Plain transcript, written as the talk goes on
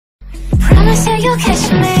you'll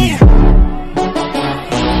catch me.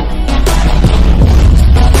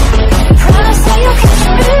 Promise that you'll catch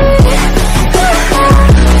me.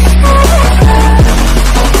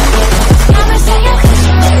 Promise that you'll catch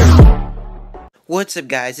me. What's up,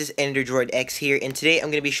 guys? This is EnderDroidX here, and today I'm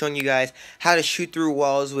going to be showing you guys how to shoot through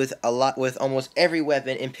walls with almost every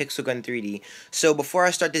weapon in Pixel Gun 3D. So before I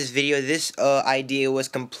start this video, this idea was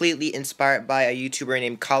completely inspired by a YouTuber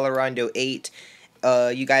named Colorando8.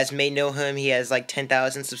 You guys may know him. He has like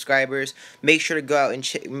 10,000 subscribers. Make sure to go and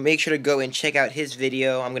check out his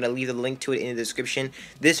video. I'm gonna leave the link to it in the description.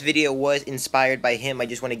 This video was inspired by him. I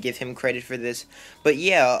just want to give him credit for this. But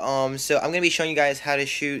yeah, so I'm gonna be showing you guys how to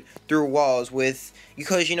shoot through walls with,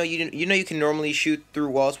 because you can normally shoot through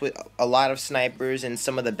walls with a lot of snipers and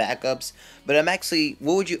some of the backups. But I'm actually,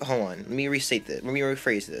 hold on, let me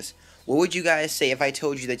rephrase this. What would you guys say if I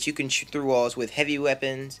told you that you can shoot through walls with some heavy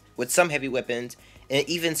weapons, and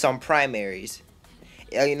even some primaries?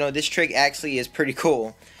 This trick actually is pretty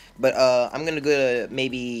cool. But I'm gonna go to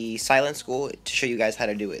maybe silent school to show you guys how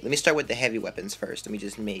to do it. Let me start with the heavy weapons first. Let me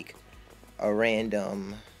just make a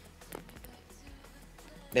random.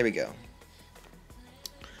 There we go.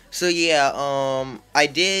 So yeah, I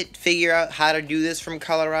did figure out how to do this from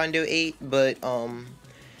Colorando8, but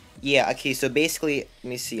yeah, okay, so basically, let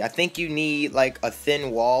me see. I think you need like a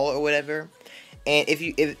thin wall or whatever. And if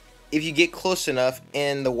you get close enough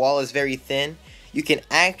and the wall is very thin, you can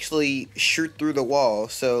actually shoot through the wall.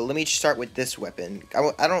 So let me start with this weapon.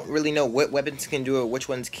 I don't really know what weapons can do it, which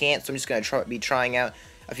ones can't, so I'm just gonna be trying out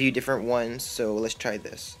a few different ones. So let's try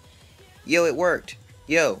this. Yo, it worked.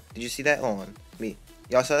 Yo, did you see that? Hold on.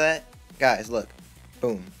 Y'all saw that? Guys, look.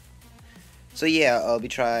 Boom. So yeah, let me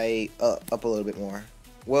try up a little bit more.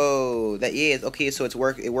 Whoa, okay, so it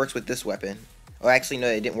works with this weapon. Oh, actually, no,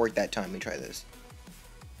 it didn't work that time. Let me try this.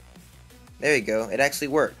 There you go. It actually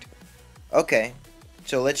worked. Okay,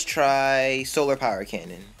 so let's try solar power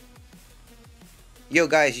cannon. Yo,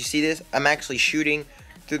 guys, you see this? I'm actually shooting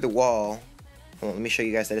through the wall. Hold on, let me show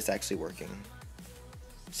you guys that it's actually working.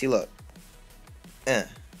 See, look.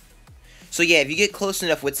 So yeah, if you get close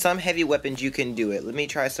enough with some heavy weapons, you can do it. Let me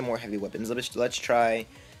try some more heavy weapons. Let's try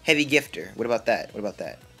heavy gifter. What about that?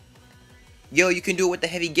 Yo, you can do it with the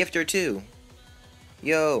heavy gifter too.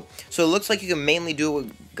 Yo, so it looks like you can mainly do it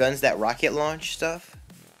with guns that rocket launch stuff.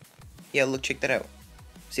 Yeah, look, check that out.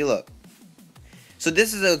 See, look. So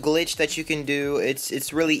this is a glitch that you can do.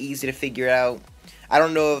 It's really easy to figure out. I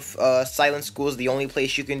don't know if Silent School is the only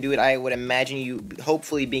place you can do it. I would imagine you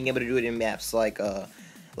hopefully being able to do it in maps like the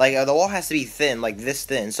wall has to be thin, like this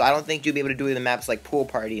thin. So I don't think you'll be able to do it in maps like Pool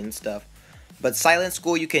Party and stuff. But Silent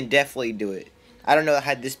School, you can definitely do it. I don't know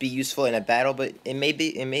how this be useful in a battle, but it may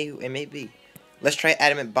be. Let's try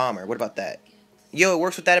Adamant Bomber. What about that? Yo, it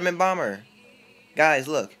works with Adamant Bomber. Guys,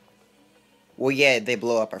 look. Well, yeah, they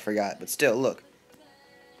blow up, I forgot. But still, look.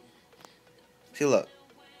 See, look.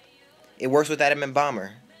 It works with Adamant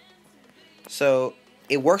Bomber. So,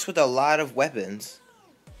 it works with a lot of weapons.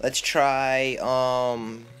 Let's try,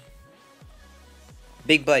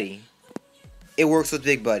 Big Buddy. It works with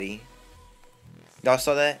Big Buddy. Y'all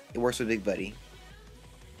saw that? It works with Big Buddy.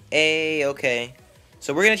 Hey, okay.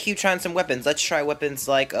 So we're gonna keep trying some weapons. Let's try weapons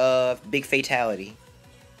like Big Fatality.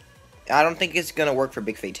 I don't think it's gonna work for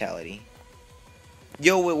Big Fatality.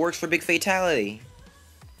 Yo, it works for Big Fatality.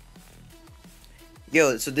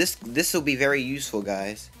 Yo, so this will be very useful,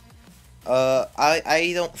 guys.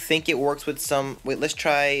 I don't think it works with some. Wait, let's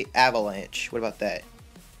try Avalanche. What about that?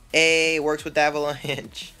 Hey, it works with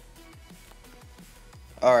Avalanche.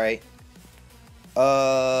 All right.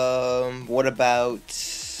 What about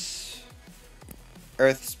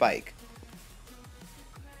Earth Spike?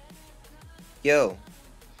 Yo.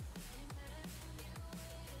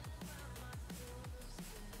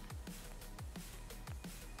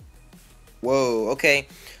 Whoa, okay.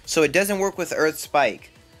 So it doesn't work with Earth Spike.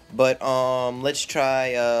 But, let's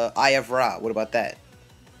try, Eye of Ra. What about that?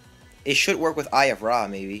 It should work with Eye of Ra,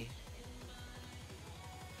 maybe.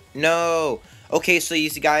 No. Okay, so you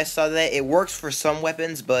guys saw that? It works for some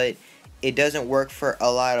weapons, but it doesn't work for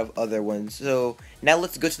a lot of other ones. So, now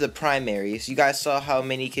let's go to the primaries. You guys saw how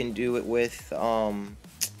many can do it with, the,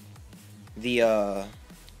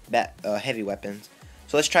 heavy weapons.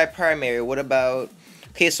 So, let's try primary. What about...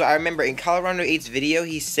 Okay, so I remember in Colorando8's video,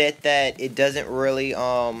 he said that it doesn't really,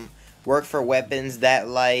 work for weapons that,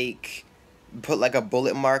 like, put, like, a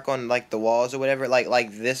bullet mark on, like, the walls or whatever.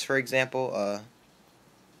 Like this, for example,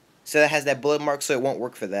 so that has that bullet mark, so it won't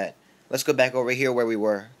work for that. Let's go back over here where we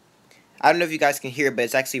were. I don't know if you guys can hear it, but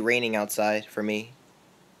it's actually raining outside for me.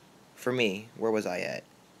 Where was I at?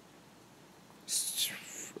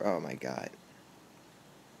 Oh, my God.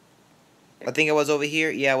 I think I was over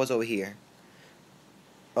here. Yeah, I was over here.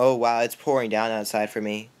 Oh, wow. It's pouring down outside for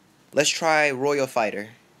me. Let's try Royal Fighter.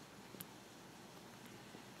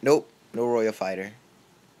 Nope. No Royal Fighter.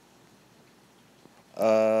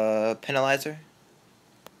 Penalizer?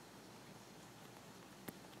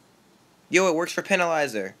 Yo, it works for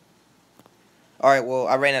Penalizer. Alright, well,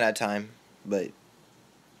 I ran out of time. But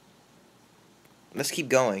let's keep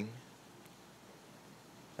going.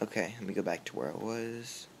 Okay, let me go back to where I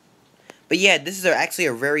was. But yeah, this is actually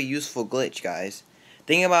a very useful glitch, guys.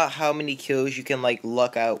 Think about how many kills you can, like,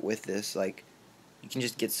 luck out with this. Like, you can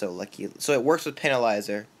just get so lucky. So it works with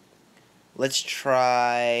Penalizer. Let's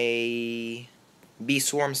try Bee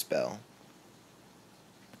Swarm Spell.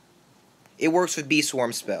 It works with Bee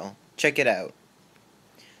Swarm Spell. Check it out.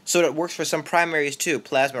 So it works for some primaries too.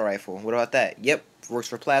 Plasma Rifle. What about that? Yep, works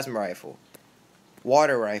for Plasma Rifle.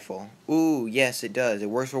 Water Rifle. Ooh, yes, it does. It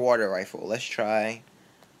works for Water Rifle. Let's try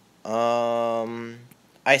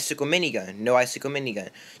Icicle Minigun. No Icicle Minigun.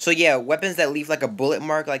 So yeah, weapons that leave like a bullet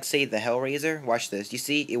mark, like say the Hellraiser. Watch this. You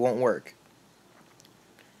see? It won't work.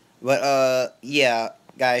 But yeah,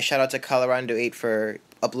 guys, shout out to Colorando8 for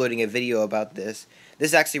uploading a video about this. This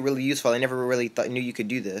is actually really useful. I never really knew you could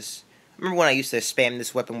do this. I remember when I used to spam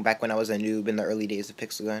this weapon back when I was a noob in the early days of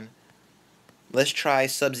Pixel Gun. Let's try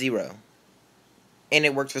Sub-Zero. And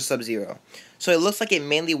it works for Sub-Zero. So it looks like it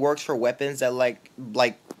mainly works for weapons that like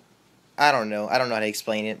I don't know how to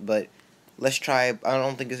explain it, but let's try. I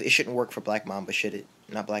don't think it shouldn't work for Black Mamba, should it?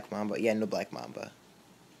 Not Black Mamba. Yeah, no Black Mamba.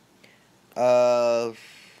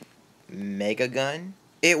 Mega Gun.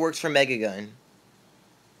 It works for Mega Gun.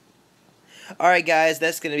 Alright guys,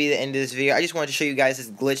 that's going to be the end of this video. I just wanted to show you guys this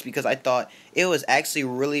glitch because I thought it was actually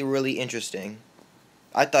really interesting.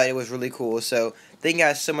 I thought it was really cool. So, thank you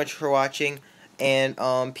guys so much for watching. And,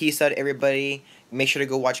 peace out everybody. Make sure to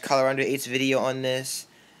go watch Colorando8's video on this.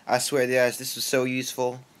 I swear guys, this was so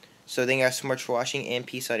useful. So, thank you guys so much for watching and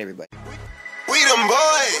peace out everybody. We them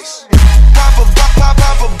boys!